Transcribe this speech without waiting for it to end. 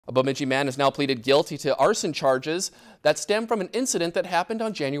A Bemidji man has now pleaded guilty to arson charges that stem from an incident that happened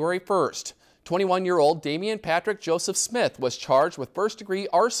on January 1st. 21-year-old Damian Patrick Joseph Smith was charged with first-degree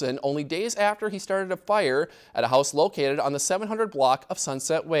arson only days after he started a fire at a house located on the 700 block of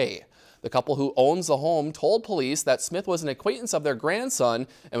Sunset Way. The couple who owns the home told police that Smith was an acquaintance of their grandson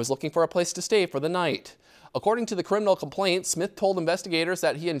and was looking for a place to stay for the night. According to the criminal complaint, Smith told investigators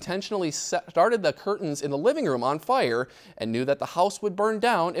that he intentionally started the curtains in the living room on fire and knew that the house would burn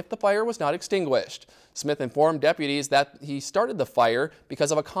down if the fire was not extinguished. Smith informed deputies that he started the fire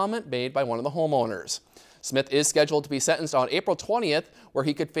because of a comment made by one of the homeowners. Smith is scheduled to be sentenced on April 20th, where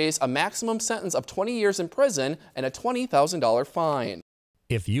he could face a maximum sentence of 20 years in prison and a $20,000 fine.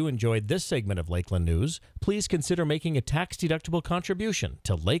 If you enjoyed this segment of Lakeland News, please consider making a tax-deductible contribution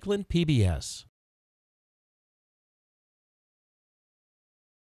to Lakeland PBS.